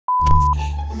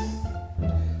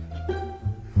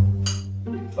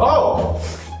Oh,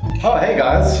 hey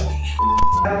guys.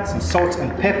 Some salt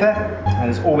and pepper,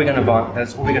 and that's all we're gonna varnish.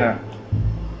 That's all we're gonna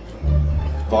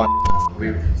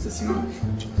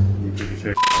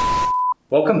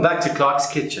Welcome back to Clark's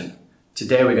Kitchen.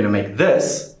 Today we're gonna make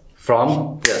this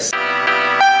from this.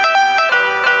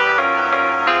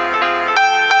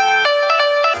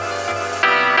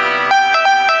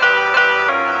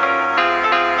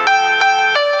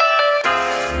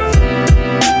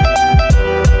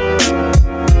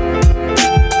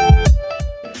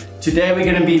 Today we're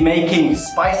going to be making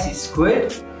spicy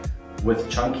squid with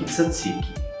chunky tzatziki.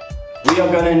 We are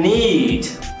going to need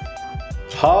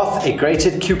half a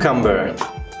grated cucumber,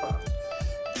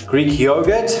 Greek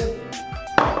yogurt,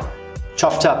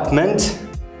 chopped up mint,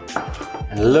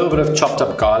 and a little bit of chopped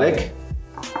up garlic.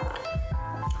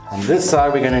 On this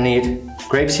side we're going to need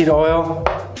grape seed oil,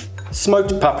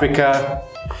 smoked paprika,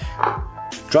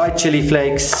 dried chili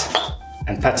flakes,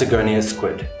 and Patagonia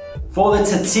squid. For the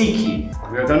tzatziki,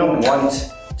 we are going to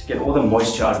want to get all the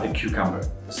moisture out of the cucumber.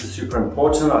 This is super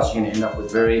important, or else you're going to end up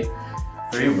with very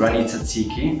runny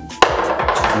tzatziki, which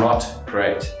is not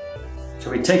great. So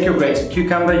we take your grated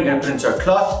cucumber, you're going to put it into a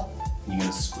cloth, and you're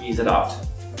going to squeeze it out.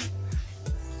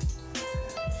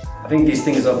 I think these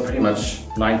things are pretty much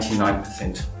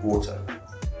 99% water.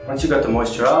 Once you've got the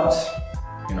moisture out,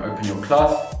 you're going to open your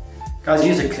cloth. Guys,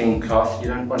 use a clean cloth. You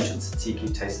don't want your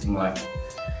tzatziki tasting like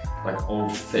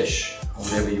old fish or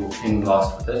whatever you're cleaning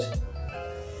last with it.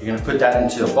 You're going to put that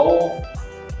into a bowl,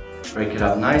 break it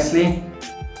up nicely.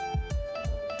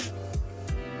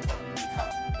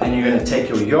 Then you're going to take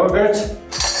your yogurt.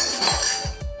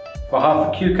 For half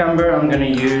a cucumber, I'm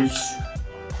going to use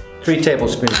 3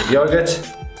 tablespoons of yogurt.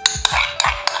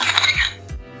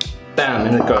 Bam,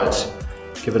 in it goes.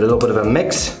 Give it a little bit of a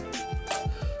mix.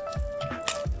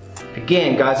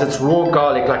 Again, guys, it's raw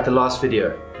garlic like the last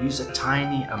video. Use a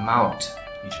tiny amount.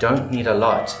 You don't need a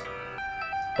lot.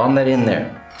 Bomb that in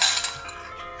there.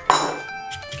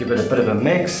 Give it a bit of a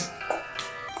mix.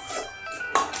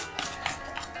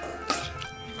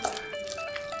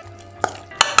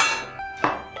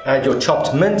 Add your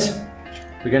chopped mint.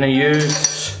 We're going to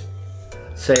use,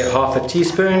 say, half a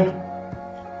teaspoon.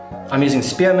 I'm using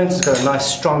spearmint. It's got a nice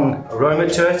strong aroma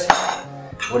to it.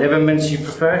 Whatever mint you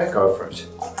prefer, go for it.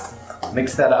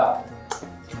 Mix that up.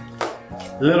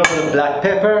 A little bit of black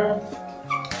pepper.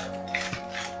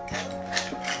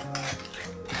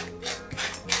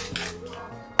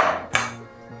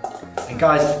 And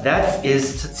guys, that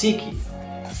is tzatziki.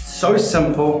 So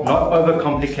simple, not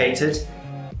overcomplicated.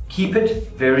 Keep it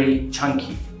very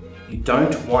chunky. You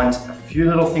don't want a few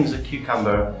little things of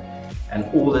cucumber and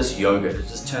all this yogurt. It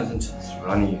just turns into this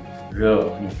runny,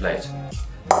 real new plate.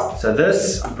 So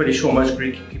this, I'm pretty sure most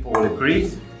Greek people will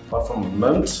agree, apart from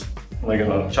mint. They're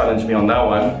gonna challenge me on that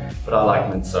one, but I like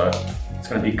mint, so it's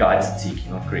gonna be Guy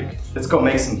tzatziki, not Greek. Let's go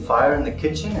make some fire in the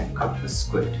kitchen and cook the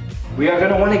squid. We are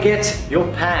gonna wanna get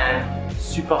your pan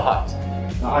super hot.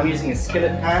 Now I'm using a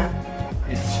skillet pan.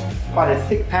 It's quite a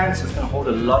thick pan, so it's gonna hold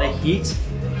a lot of heat.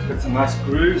 It's got some nice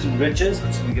grooves and ridges,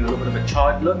 which is gonna give it a little bit of a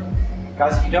charred look.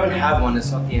 Guys, if you don't have one, it's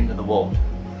not the end of the world.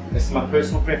 This is my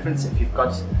personal preference. If you've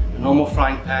got a normal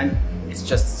frying pan, it's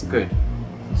just as good.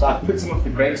 So I've put some of the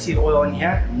grape seed oil in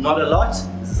here, not a lot.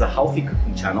 This is a healthy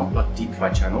cooking channel, not deep fry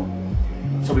channel.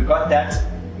 So we've got that.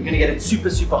 We're gonna get it super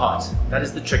hot. That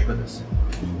is the trick with this.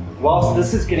 Whilst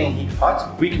this is getting heat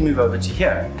hot, we can move over to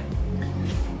here.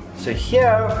 So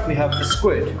here we have the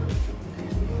squid.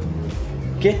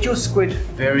 Get your squid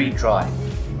very dry.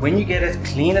 When you get it,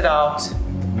 clean it out.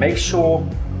 Make sure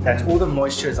that all the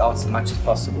moisture is out as much as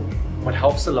possible. What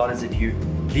helps a lot is if you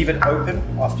leave it open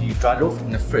after you've dried it off in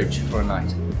the fridge for a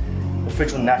night. The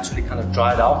fridge will naturally kind of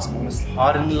dry it out and almost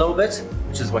harden a little bit,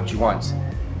 which is what you want.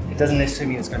 It doesn't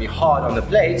necessarily mean it's going to be hard on the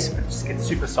plate, but it just gets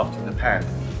super soft in the pan.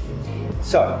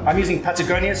 So I'm using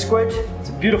Patagonia squid. It's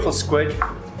a beautiful squid,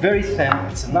 very thin,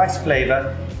 it's a nice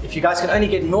flavor. If you guys can only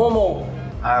get normal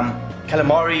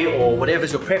calamari or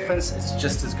whatever's your preference, it's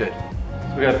just as good.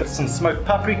 So we're going to put some smoked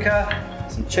paprika,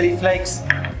 some chili flakes,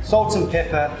 salt and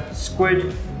pepper,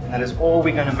 squid, and that is all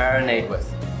we're going to marinate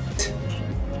with.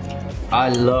 I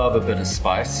love a bit of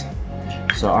spice,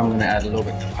 so I'm going to add a little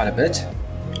bit, quite a bit.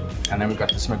 And then we've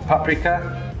got the smoked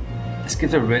paprika. This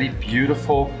gives a really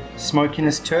beautiful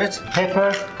smokiness to it.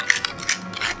 Pepper,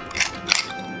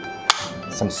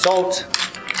 some salt.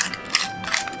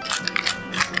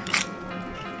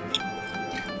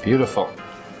 Beautiful.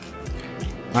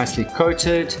 Nicely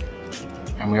coated,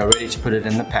 and we are ready to put it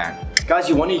in the pan. Guys,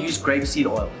 you want to use grape seed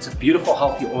oil. It's a beautiful,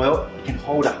 healthy oil. It can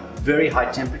hold a very high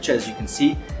temperature, as you can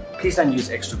see. Please don't use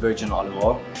extra virgin olive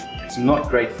oil. It's not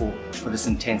great for this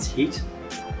intense heat.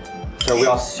 So So we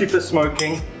are super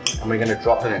smoking and we're gonna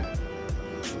drop it in.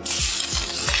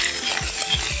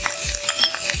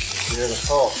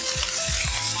 Beautiful.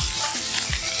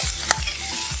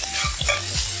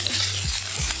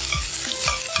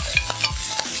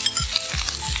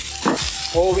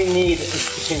 All we need is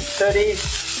between 30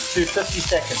 to 50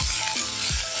 seconds.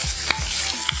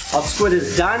 Our squid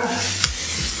is done.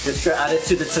 Let's go add it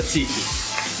to the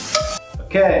tzatziki.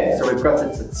 Okay, so we've got the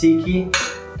tzatziki.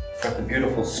 We've got the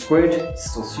beautiful squid.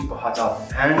 It's still super hot out of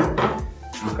the pan.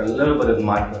 We've got a little bit of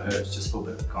micro herbs just for a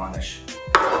bit of garnish.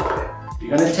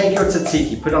 You're going to take your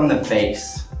tzatziki, put it on the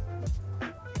base.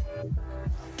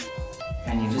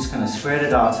 And you're just going to spread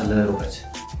it out a little bit.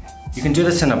 You can do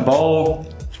this in a bowl.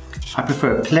 I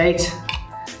prefer a plate.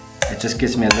 It just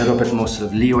gives me a little bit more sort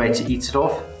of leeway to eat it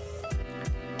off.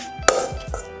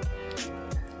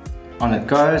 On it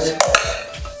goes.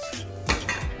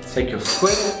 Take your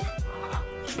squid.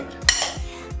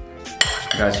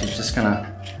 Guys, you're just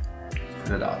gonna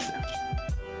put it out there.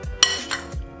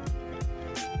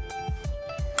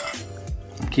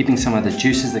 I'm keeping some of the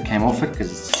juices that came off it because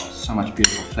it's so much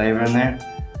beautiful flavor in there.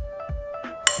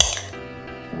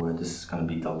 Oh, this is gonna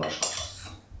be delicious.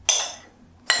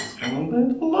 This is gonna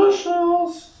be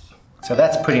delicious. So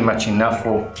that's pretty much enough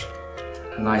for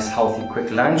a nice, healthy,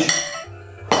 quick lunch.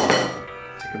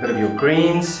 Take a bit of your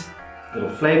greens, little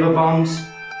flavor bombs,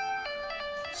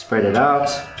 spread it out.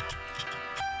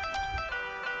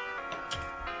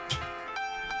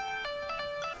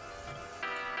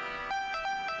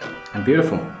 And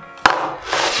beautiful.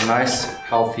 A nice,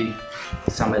 healthy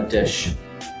summer dish.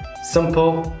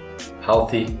 Simple,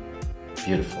 healthy,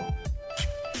 beautiful.